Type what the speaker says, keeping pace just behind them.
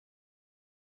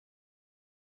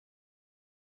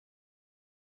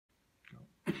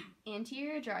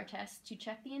anterior jar test to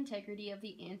check the integrity of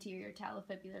the anterior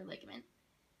talofibular ligament.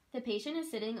 The patient is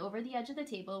sitting over the edge of the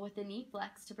table with the knee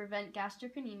flexed to prevent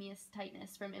gastrocnemius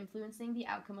tightness from influencing the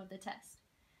outcome of the test.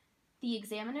 The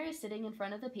examiner is sitting in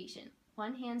front of the patient.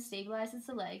 One hand stabilizes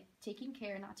the leg, taking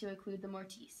care not to occlude the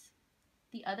mortise.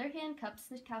 The other hand cups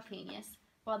the calcaneus,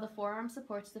 while the forearm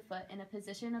supports the foot in a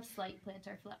position of slight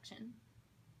plantar flexion.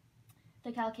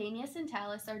 The calcaneus and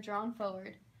talus are drawn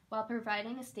forward, while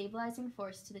providing a stabilizing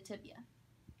force to the tibia.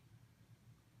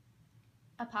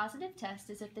 A positive test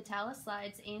is if the talus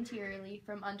slides anteriorly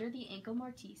from under the ankle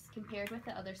mortise compared with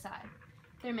the other side.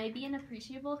 There may be an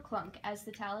appreciable clunk as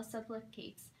the talus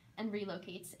subluxates and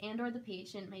relocates, and/or the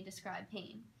patient may describe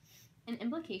pain. An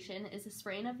implication is a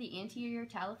sprain of the anterior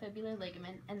talofibular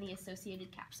ligament and the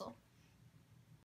associated capsule.